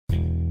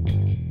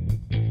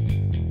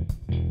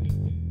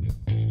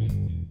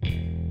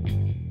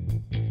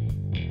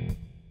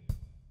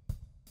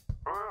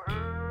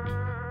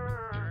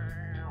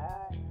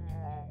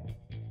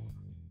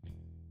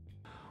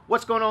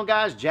What's going on,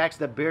 guys? Jaxx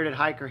the Bearded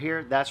Hiker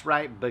here. That's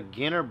right,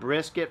 beginner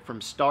brisket from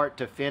start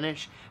to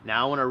finish.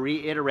 Now I want to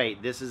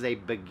reiterate, this is a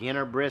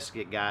beginner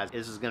brisket, guys.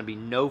 This is going to be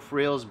no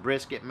frills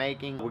brisket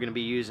making. We're going to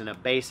be using a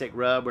basic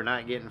rub. We're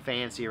not getting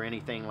fancy or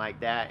anything like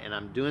that. And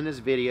I'm doing this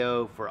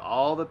video for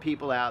all the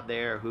people out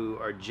there who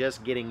are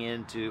just getting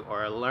into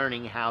or are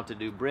learning how to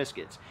do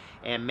briskets.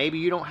 And maybe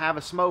you don't have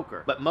a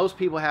smoker, but most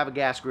people have a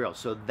gas grill.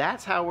 So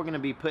that's how we're going to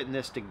be putting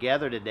this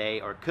together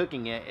today, or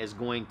cooking it is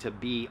going to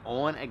be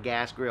on a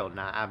gas grill.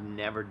 Now, I've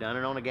never done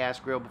it on a gas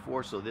grill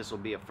before, so this will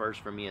be a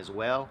first for me as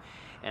well.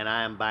 And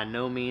I am by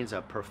no means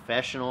a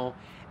professional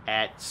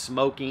at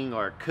smoking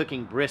or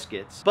cooking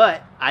briskets,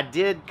 but I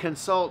did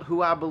consult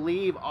who I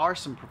believe are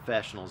some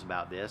professionals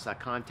about this. I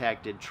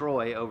contacted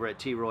Troy over at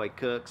T-Roy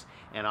Cooks,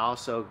 and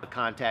also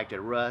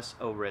contacted Russ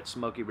over at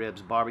Smoky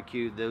Ribs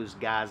Barbecue. Those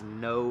guys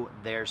know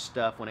their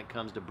stuff when it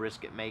comes to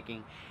brisket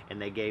making,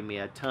 and they gave me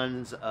a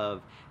tons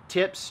of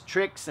tips,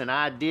 tricks, and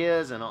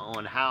ideas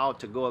on how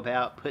to go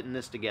about putting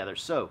this together.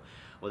 So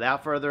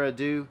without further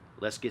ado,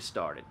 let's get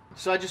started.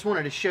 So I just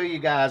wanted to show you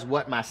guys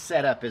what my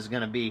setup is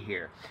going to be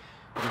here.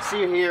 You can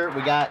see here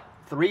we got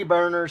 3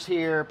 burners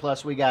here,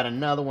 plus we got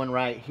another one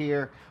right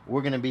here.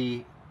 We're going to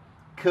be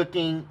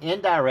cooking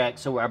indirect,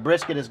 so our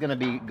brisket is going to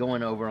be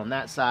going over on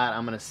that side.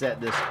 I'm going to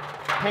set this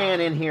pan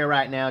in here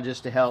right now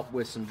just to help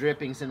with some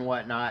drippings and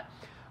whatnot.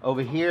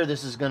 Over here,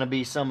 this is going to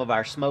be some of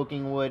our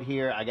smoking wood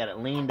here. I got it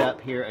leaned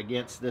up here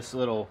against this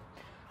little,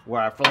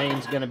 where our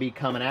flame's going to be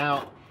coming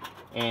out.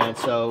 And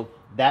so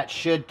that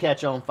should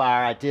catch on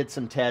fire. I did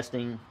some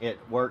testing. It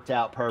worked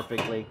out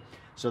perfectly.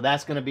 So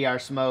that's going to be our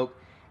smoke.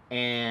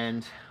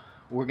 And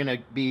we're going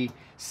to be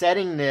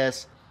setting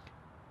this,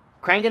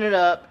 cranking it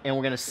up, and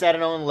we're going to set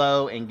it on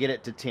low and get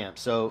it to temp.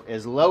 So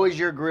as low as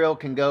your grill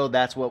can go,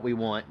 that's what we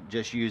want,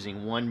 just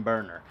using one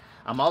burner.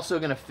 I'm also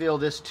going to fill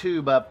this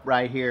tube up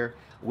right here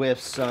with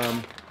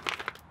some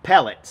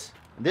pellets.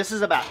 This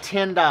is about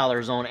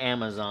 $10 on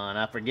Amazon.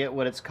 I forget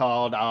what it's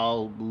called.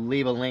 I'll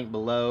leave a link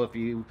below if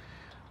you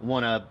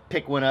want to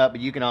pick one up. But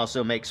you can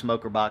also make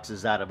smoker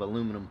boxes out of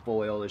aluminum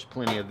foil. There's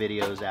plenty of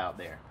videos out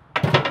there.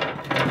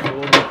 So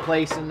we'll be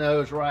placing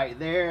those right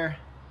there,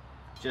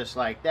 just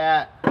like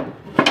that.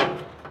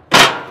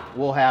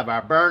 We'll have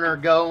our burner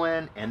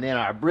going, and then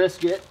our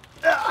brisket.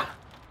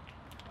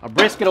 Our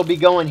brisket will be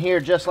going here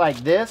just like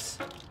this.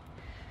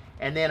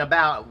 And then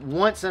about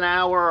once an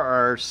hour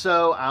or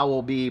so, I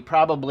will be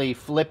probably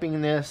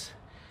flipping this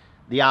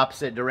the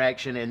opposite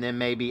direction, and then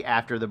maybe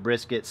after the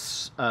brisket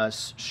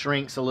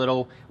shrinks a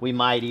little, we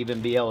might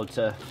even be able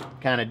to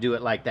kind of do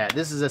it like that.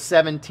 This is a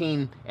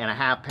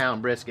 17.5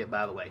 pound brisket,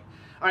 by the way.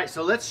 All right,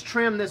 so let's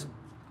trim this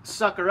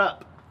sucker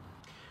up.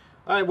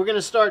 All right, we're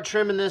gonna start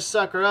trimming this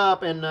sucker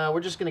up, and we're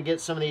just gonna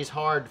get some of these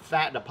hard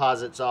fat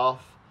deposits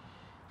off,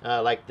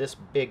 like this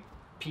big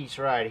piece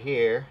right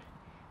here.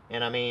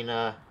 And I mean,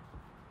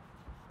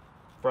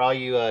 for all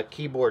you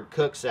keyboard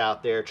cooks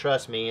out there,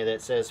 trust me,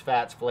 that says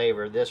fat's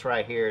flavor, this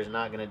right here is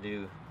not gonna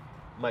do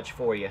much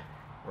for you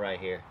right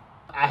here.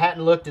 I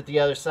hadn't looked at the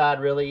other side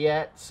really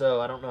yet,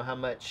 so I don't know how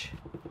much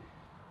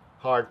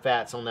hard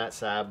fats on that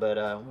side, but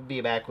we'll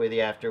be back with you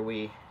after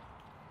we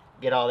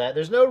get all that.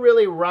 There's no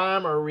really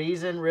rhyme or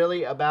reason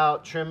really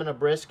about trimming a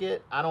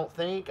brisket, I don't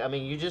think. I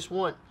mean, you just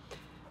want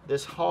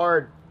this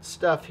hard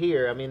stuff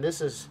here. I mean,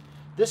 this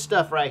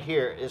stuff right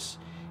here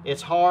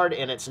it's hard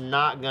and it's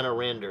not gonna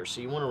render,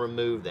 so you want to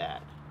remove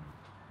that.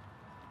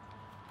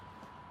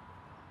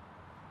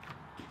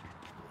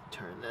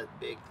 Turn that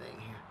big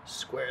thing here,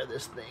 square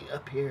this thing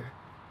up here.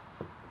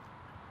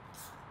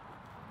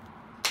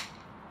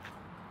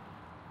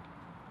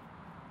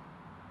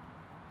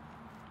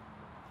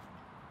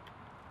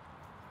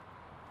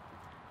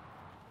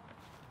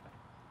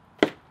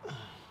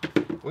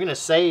 We're going to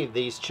save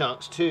these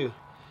chunks too.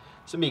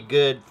 This will be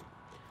good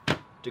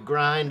to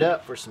grind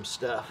up for some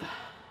stuff.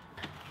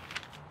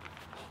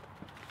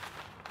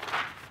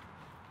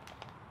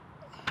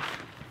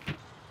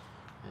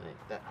 And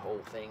that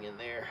whole thing in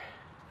there.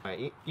 All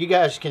right, you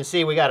guys can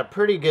see we got a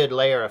pretty good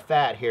layer of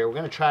fat here. We're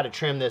going to try to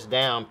trim this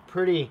down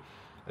pretty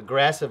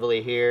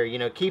aggressively here, you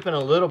know, keeping a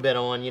little bit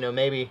on, you know,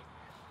 maybe,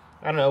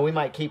 I don't know, we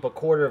might keep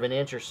 1/4 of an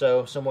inch or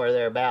so, somewhere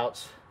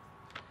thereabouts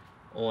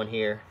on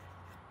here.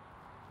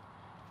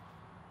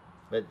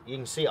 But you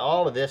can see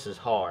all of this is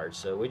hard,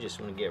 so we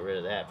just want to get rid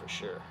of that for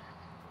sure.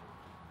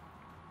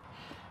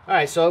 All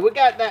right, so we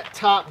got that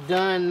top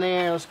done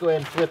there. Let's go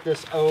ahead and flip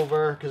this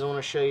over because I want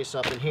to show you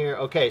something here.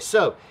 Okay,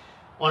 so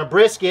on a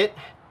brisket,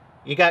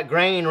 you got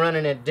grain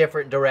running in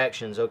different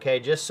directions, okay?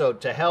 Just so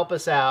to help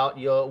us out,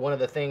 one of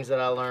the things that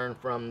I learned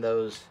from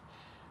those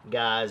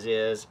guys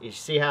is, you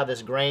see how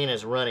this grain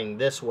is running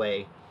this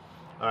way.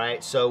 All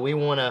right, so we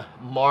want to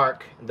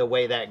mark the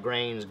way that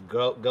grain's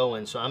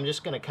going. So I'm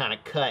just going to kind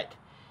of cut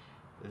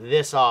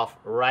this off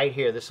right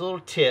here, this little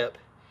tip.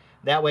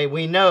 That way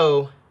we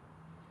know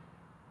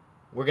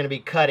we're going to be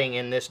cutting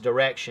in this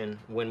direction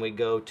when we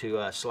go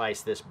to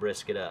slice this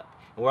brisket up.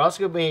 And we're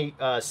also going to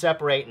be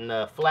separating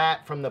the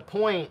flat from the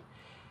point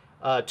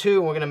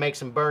too. We're going to make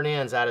some burnt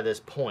ends out of this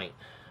point.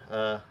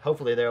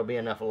 Hopefully there will be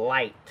enough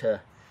light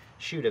to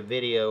shoot a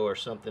video or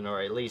something,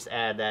 or at least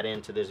add that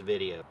into this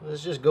video.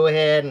 Let's just go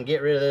ahead and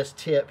get rid of this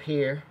tip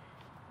here.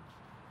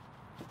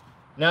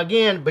 Now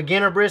again,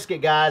 beginner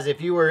brisket guys,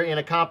 if you were in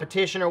a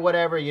competition or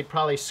whatever, you'd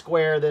probably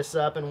square this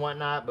up and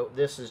whatnot, but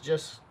this is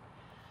just,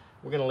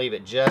 we're gonna leave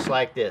it just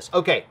like this.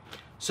 Okay,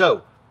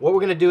 so what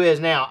we're gonna do is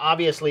now,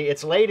 obviously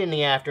it's late in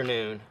the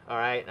afternoon, all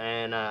right,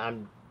 and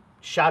I'm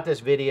shot this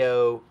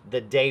video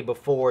the day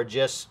before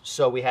just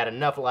so we had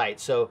enough light.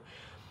 So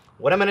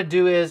what I'm gonna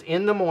do is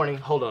in the morning,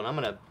 hold on, I'm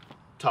gonna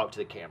talk to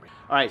the camera.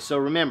 All right, so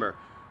remember,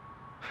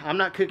 I'm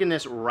not cooking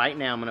this right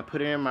now. I'm gonna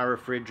put it in my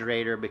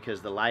refrigerator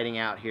because the lighting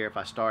out here, if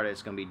I start it,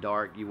 it's gonna be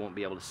dark. You won't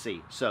be able to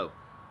see. So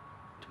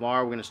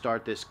tomorrow we're gonna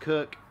start this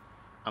cook.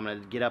 I'm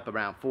gonna get up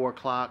around 4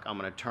 o'clock. I'm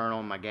gonna turn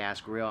on my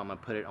gas grill. I'm gonna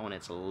put it on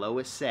its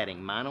lowest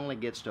setting. Mine only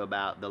gets to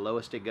about, the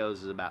lowest it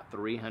goes is about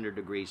 300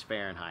 degrees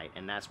Fahrenheit,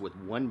 and that's with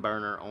one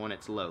burner on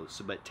its low.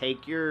 So, but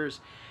take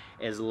yours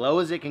as low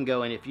as it can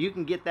go, and if you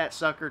can get that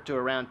sucker to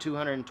around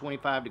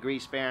 225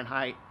 degrees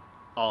Fahrenheit,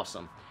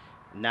 awesome.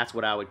 And that's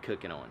what I would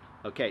cook it on.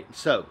 Okay,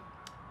 so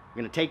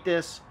we're gonna take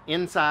this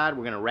inside.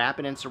 We're gonna wrap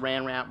it in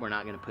saran wrap. We're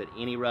not gonna put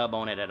any rub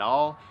on it at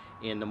all.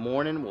 In the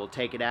morning, we'll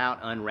take it out,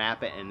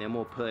 unwrap it, and then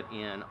we'll put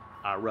in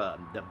our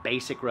rub. The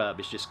basic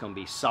rub is just gonna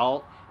be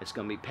salt, it's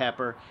gonna be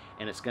pepper,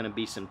 and it's gonna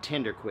be some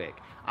Tender Quick.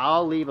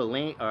 I'll leave a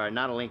link, or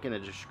not a link in the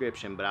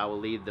description, but I will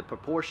leave the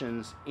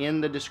proportions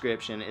in the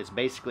description. It's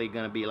basically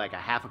gonna be like a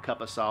half a cup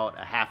of salt,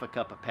 a half a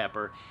cup of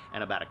pepper,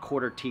 and about a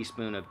 1/4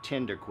 teaspoon of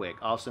Tender Quick,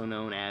 also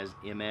known as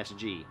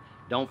MSG.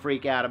 Don't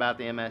freak out about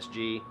the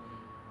MSG.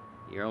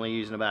 You're only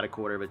using about a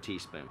 1/4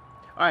 teaspoon.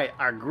 All right,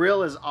 our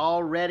grill is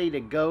all ready to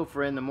go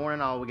for in the morning.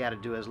 All we got to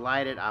do is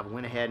light it. I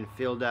went ahead and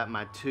filled up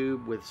my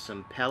tube with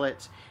some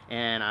pellets,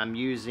 and I'm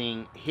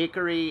using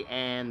hickory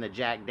and the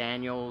Jack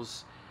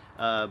Daniels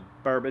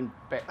bourbon,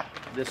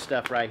 this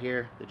stuff right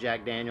here, the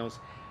Jack Daniels.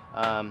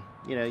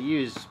 You know,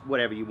 use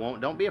whatever you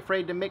want. Don't be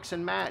afraid to mix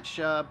and match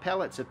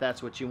pellets if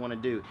that's what you want to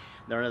do.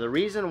 Now, the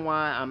reason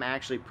why I'm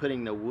actually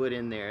putting the wood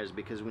in there is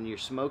because when you're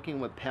smoking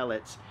with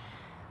pellets,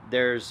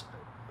 there's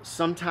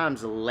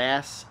sometimes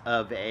less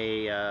of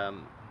a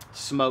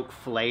smoke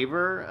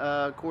flavor,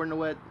 according to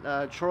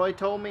what Troy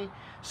told me.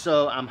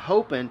 So I'm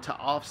hoping to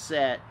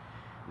offset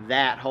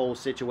that whole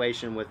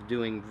situation with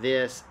doing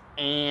this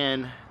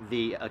and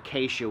the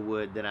acacia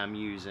wood that I'm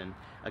using.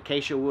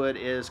 Acacia wood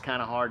is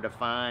kind of hard to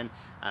find.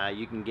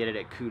 You can get it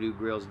at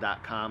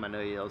koodoogrills.com. I know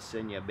they'll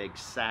send you a big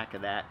sack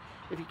of that.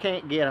 If you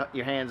can't get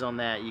your hands on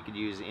that, you could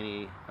use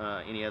any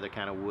other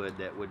kind of wood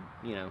that would,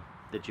 you know,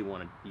 that you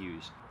want to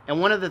use. And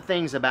one of the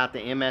things about the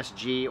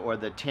MSG or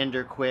the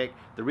Tender Quick,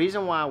 the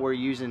reason why we're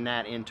using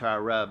that into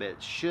our rub,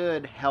 it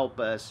should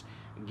help us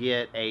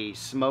get a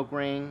smoke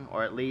ring,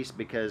 or at least,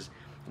 because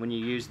when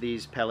you use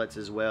these pellets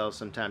as well,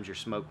 sometimes your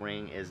smoke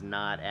ring is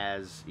not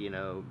as, you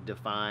know,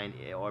 defined,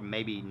 or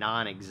maybe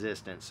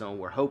non-existent. So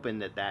we're hoping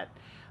that that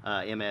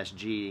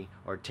MSG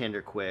or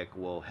Tender Quick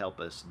will help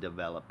us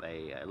develop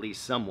at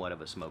least somewhat of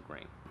a smoke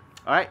ring.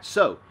 All right,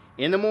 so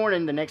in the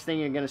morning, the next thing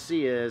you're going to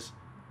see is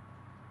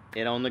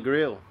it on the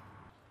grill.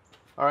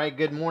 All right,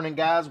 good morning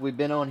guys. We've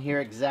been on here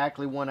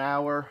exactly 1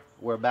 hour.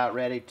 We're about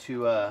ready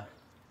to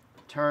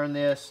turn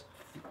this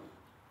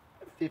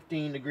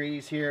 15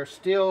 degrees here.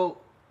 Still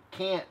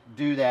can't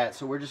do that,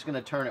 so we're just going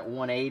to turn it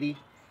 180.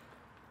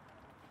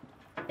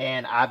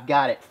 And I've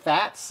got it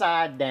fat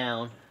side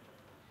down,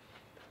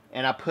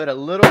 and I put a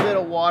little bit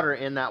of water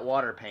in that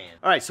water pan.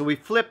 All right, so we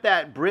flipped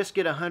that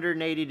brisket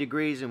 180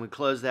 degrees and we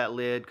closed that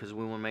lid because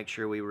we want to make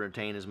sure we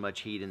retain as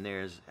much heat in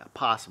there as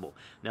possible.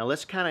 Now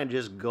let's kind of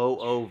just go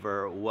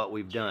over what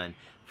we've done.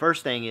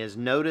 First thing is,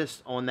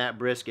 notice on that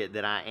brisket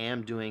that I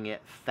am doing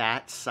it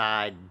fat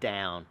side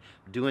down.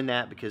 Doing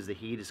that because the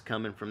heat is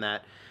coming from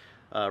that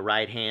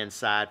right hand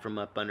side from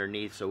up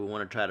underneath, so we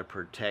want to try to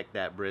protect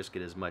that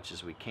brisket as much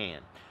as we can.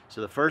 So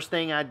the first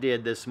thing I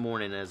did this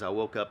morning as I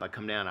woke up, I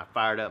come down, I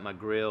fired up my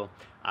grill,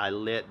 I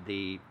lit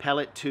the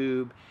pellet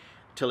tube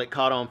till it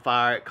caught on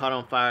fire. It caught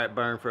on fire, it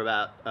burned for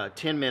about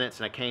 10 minutes,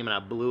 and I came and I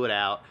blew it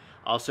out.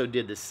 Also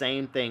did the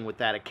same thing with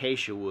that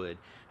acacia wood.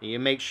 And you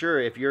make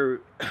sure, if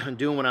you're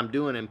doing what I'm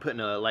doing and putting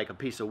like a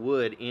piece of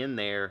wood in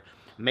there,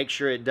 make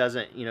sure it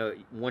doesn't, you know,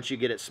 once you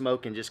get it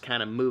smoking, just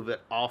kind of move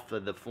it off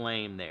of the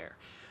flame there.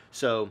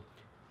 So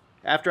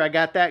after I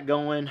got that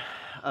going,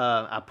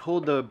 I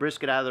pulled the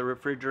brisket out of the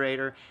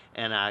refrigerator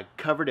and I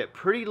covered it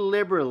pretty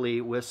liberally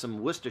with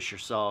some Worcestershire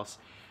sauce,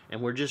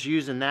 and we're just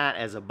using that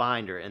as a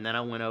binder. And then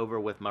I went over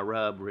with my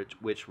rub,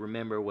 which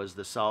remember was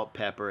the salt,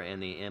 pepper,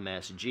 and the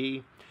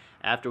MSG.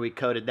 After we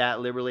coated that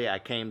liberally, I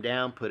came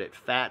down, put it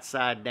fat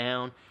side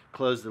down,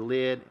 closed the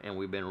lid, and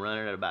we've been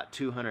running at about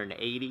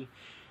 280.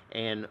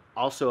 And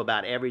also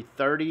about every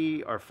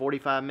 30 or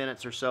 45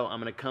 minutes or so,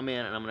 I'm going to come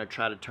in and I'm going to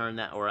try to turn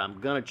that, or I'm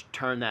going to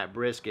turn that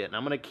brisket. And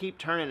I'm going to keep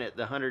turning it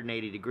the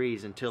 180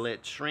 degrees until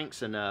it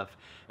shrinks enough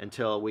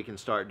until we can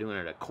start doing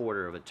it a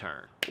 1/4 of a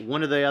turn.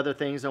 One of the other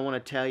things I want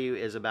to tell you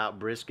is about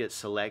brisket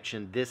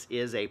selection. This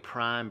is a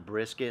prime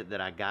brisket that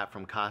I got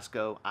from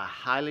Costco. I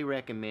highly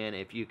recommend,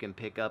 if you can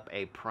pick up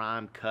a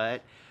prime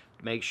cut,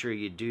 make sure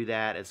you do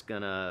that. It's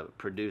gonna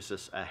produce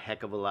us a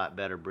heck of a lot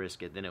better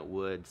brisket than it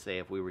would, say,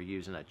 if we were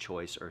using a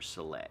choice or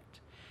select.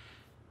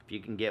 If you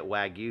can get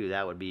Wagyu,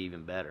 that would be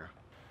even better.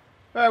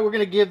 All right, we're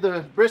gonna give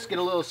the brisket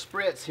a little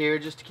spritz here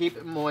just to keep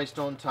it moist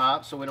on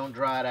top so we don't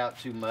dry it out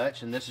too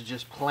much. And this is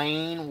just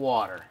plain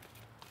water.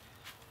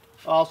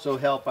 Also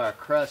help our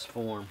crust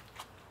form.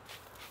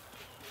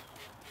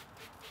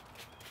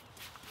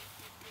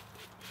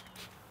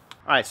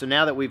 All right, so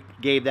now that we've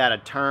gave that a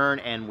turn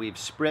and we've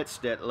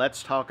spritzed it,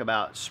 let's talk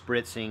about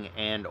spritzing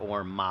and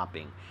or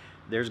mopping.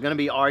 There's going to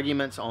be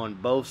arguments on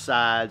both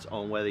sides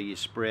on whether you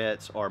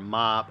spritz or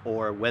mop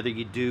or whether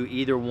you do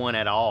either one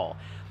at all.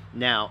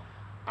 Now,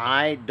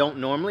 I don't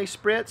normally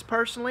spritz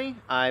personally.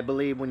 I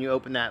believe when you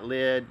open that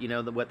lid, you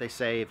know what they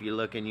say, if you're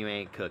looking, you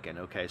ain't cooking.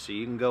 Okay, so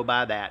you can go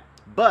by that.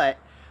 But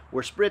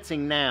we're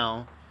spritzing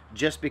now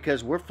just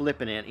because we're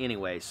flipping it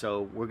anyway.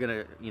 So we're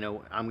gonna,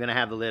 I'm gonna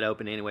have the lid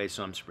open anyway,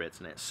 so I'm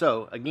spritzing it.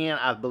 So again,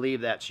 I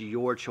believe that's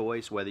your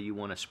choice whether you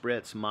want to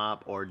spritz,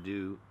 mop, or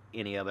do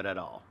any of it at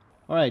all.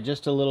 All right,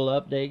 just a little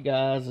update,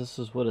 guys. This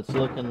is what it's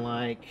looking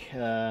like.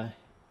 Let's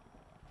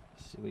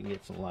see if we can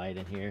get some light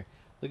in here.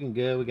 Looking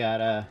good. We got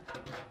a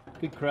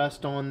good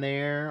crust on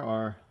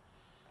there,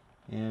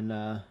 and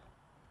the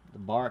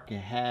bark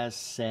has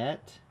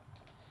set.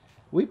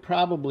 We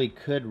probably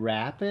could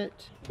wrap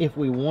it if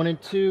we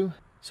wanted to.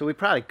 So we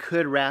probably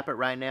could wrap it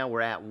right now.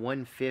 We're at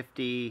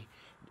 150.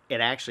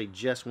 It actually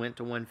just went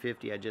to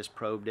 150. I just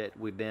probed it.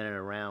 We've been at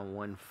around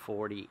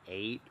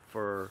 148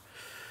 for,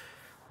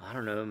 I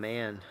don't know,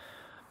 man,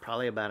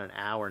 probably about an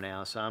hour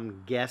now. So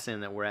I'm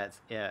guessing that we're at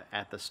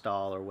the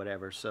stall or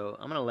whatever. So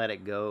I'm gonna let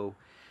it go.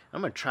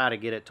 I'm gonna try to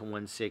get it to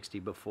 160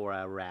 before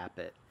I wrap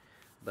it.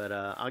 But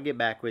I'll get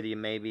back with you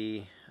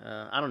maybe,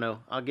 I don't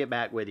know. I'll get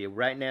back with you.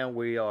 Right now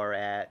we are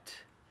at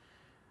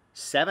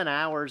 7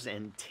 hours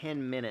and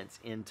 10 minutes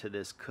into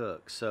this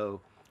cook.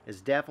 So it's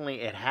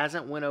definitely, it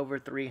hasn't went over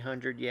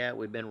 300 yet.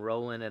 We've been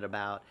rolling at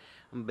about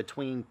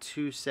between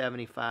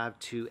 275,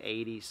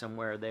 280,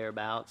 somewhere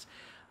thereabouts.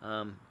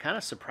 Kind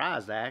of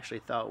surprised. I actually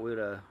thought we'd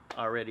have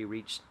already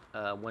reached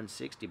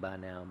 160 by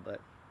now,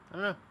 but I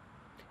don't know.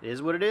 It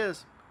is what it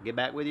is. I'll get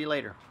back with you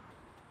later.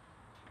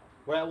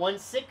 We're at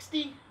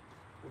 160.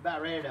 We're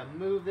about ready to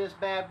move this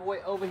bad boy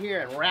over here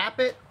and wrap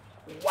it.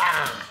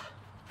 Wow.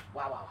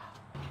 Wow, wow, wow.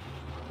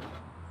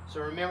 So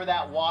remember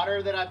that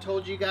water that I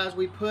told you guys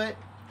we put?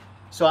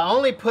 So I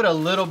only put a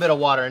little bit of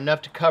water,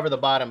 enough to cover the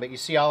bottom, but you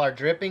see all our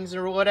drippings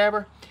or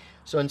whatever?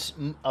 So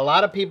a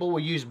lot of people will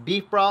use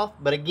beef broth,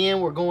 but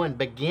again, we're going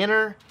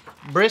beginner,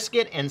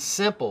 brisket, and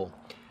simple.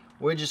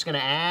 We're just gonna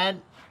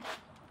add,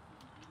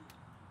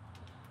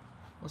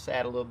 let's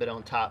add a little bit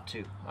on top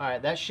too. All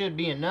right, that should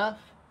be enough.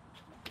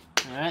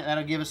 All right,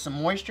 that'll give us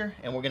some moisture,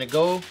 and we're gonna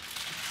go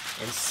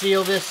and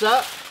seal this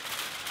up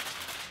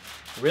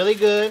really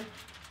good.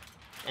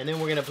 And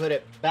then we're gonna put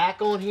it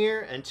back on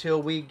here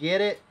until we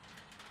get it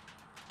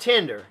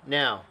tender.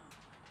 Now,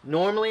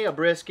 normally a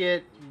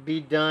brisket be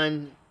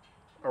done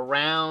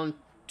around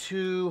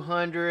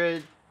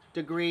 200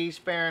 degrees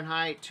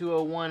Fahrenheit,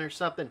 201 or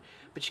something,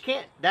 but you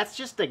can't, that's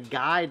just a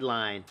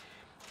guideline.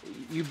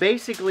 You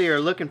basically are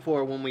looking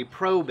for, when we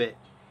probe it,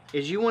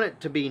 is you want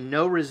it to be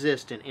no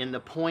resistant in the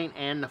point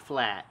and the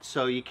flat.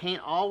 So you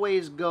can't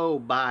always go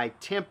by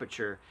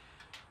temperature,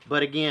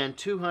 but again,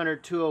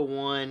 200,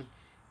 201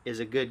 is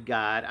a good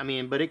guide. I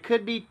mean, but it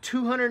could be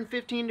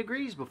 215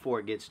 degrees before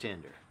it gets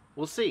tender.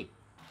 We'll see.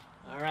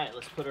 All right,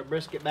 let's put our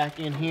brisket back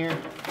in here.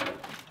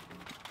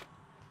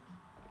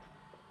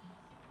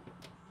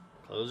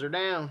 Close her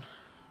down.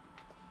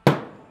 You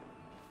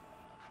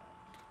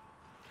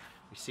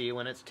see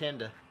when it's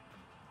tender.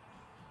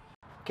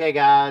 Okay,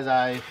 guys,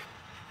 all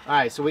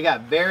right, so we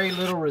got very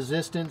little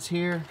resistance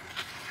here.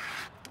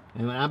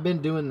 And when I've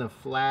been doing the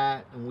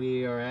flat, and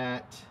we are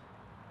at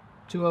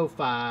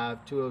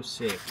 205,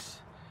 206.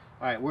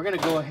 All right, we're gonna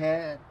go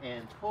ahead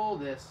and pull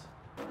this.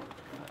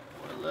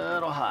 We're a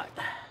little hot.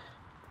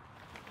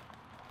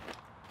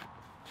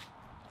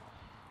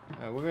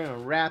 All right, we're gonna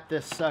wrap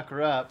this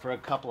sucker up for a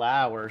couple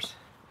hours.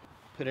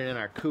 Put it in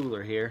our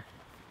cooler here.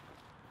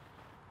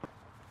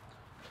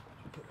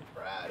 Put it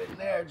right in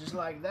there, just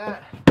like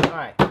that. All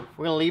right,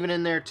 we're gonna leave it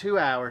in there 2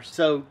 hours.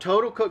 So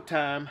total cook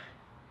time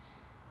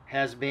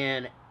has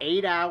been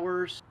 8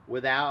 hours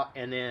without,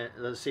 and then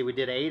let's see, we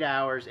did 8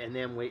 hours, and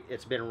then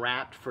it's been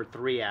wrapped for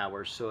 3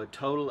 hours, so a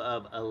total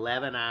of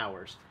 11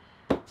 hours.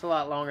 It's a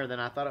lot longer than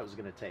I thought it was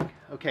going to take.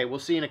 Okay, we'll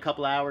see in a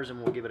couple hours,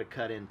 and we'll give it a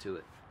cut into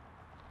it.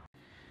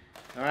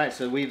 All right,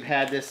 so we've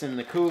had this in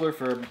the cooler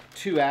for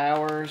 2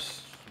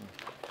 hours.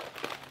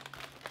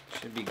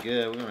 Should be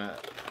good. We're gonna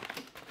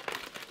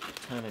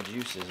a ton of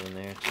juices in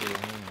there too.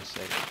 Hang on a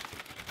second.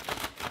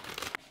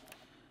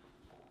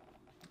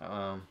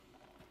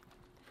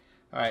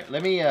 All right,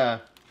 let me,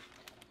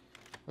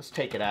 let's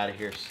take it out of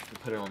here and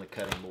put it on the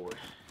cutting board.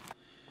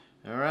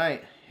 All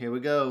right, here we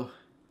go.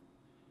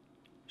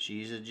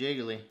 She's a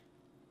jiggly.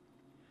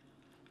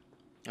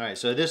 All right,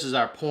 so this is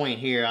our point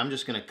here. I'm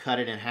just gonna cut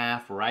it in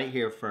half right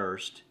here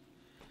first.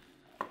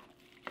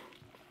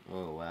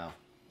 Oh, wow.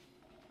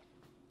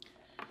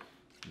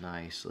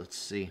 Nice. Let's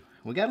see.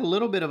 We got a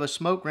little bit of a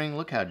smoke ring.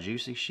 Look how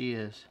juicy she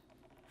is.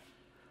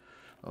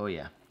 Oh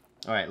yeah.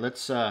 All right,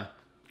 let's all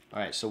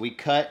right, so we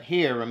cut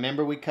here.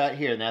 Remember, we cut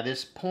here. Now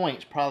this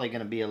point's probably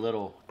going to be a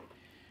little.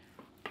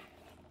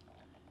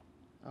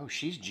 Oh,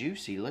 she's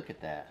juicy. Look at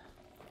that.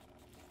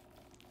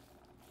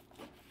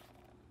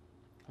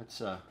 Let's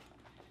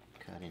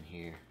cut in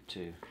here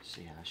too.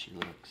 See how she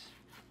looks.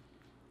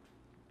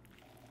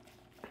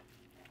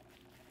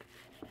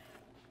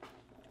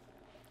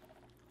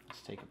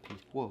 Let's take a piece.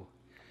 Whoa.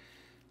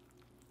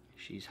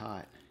 She's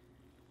hot.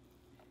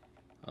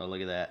 Oh,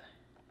 look at that.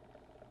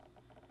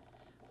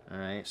 All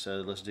right,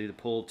 so let's do the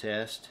pull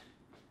test.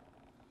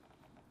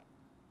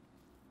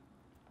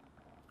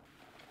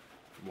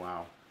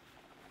 Wow.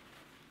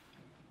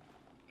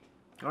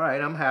 All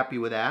right, I'm happy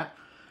with that.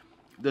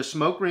 The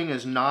smoke ring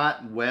is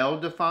not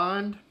well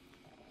defined.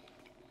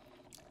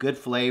 Good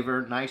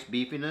flavor, nice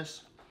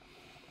beefiness.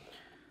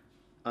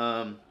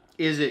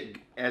 Is it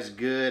as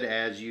good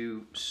as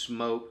you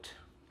smoked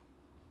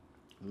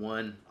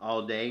one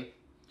all day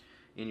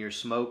in your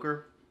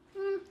smoker?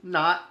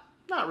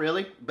 Not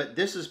really, but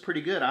this is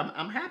pretty good.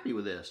 I'm happy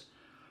with this.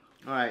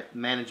 All right,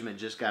 management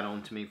just got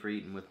on to me for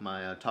eating with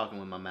my, talking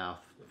with my mouth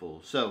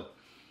full. So,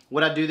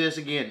 would I do this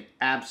again?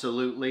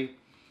 Absolutely.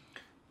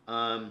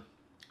 I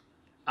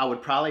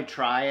would probably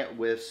try it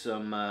with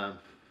some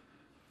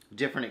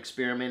different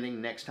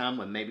experimenting next time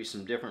with maybe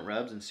some different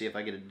rubs and see if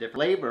I get a different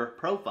flavor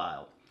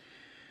profile.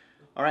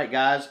 All right,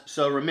 guys.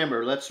 So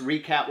remember, let's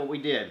recap what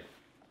we did.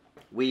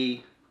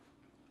 We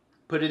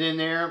put it in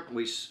there.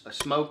 We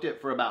smoked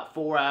it for about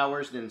 4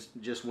 hours, then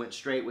just went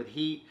straight with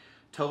heat.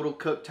 Total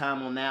cook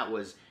time on that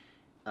was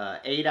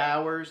 8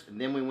 hours.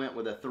 And then we went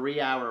with a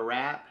 3-hour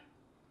wrap.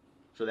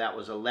 So that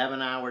was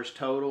 11 hours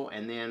total.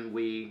 And then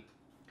we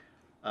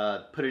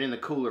put it in the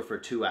cooler for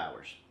 2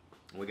 hours.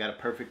 We got a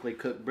perfectly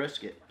cooked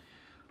brisket.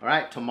 All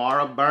right,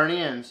 tomorrow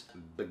burn-ins.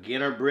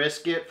 Beginner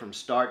brisket from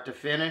start to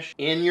finish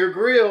in your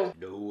grill.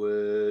 Do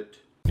it.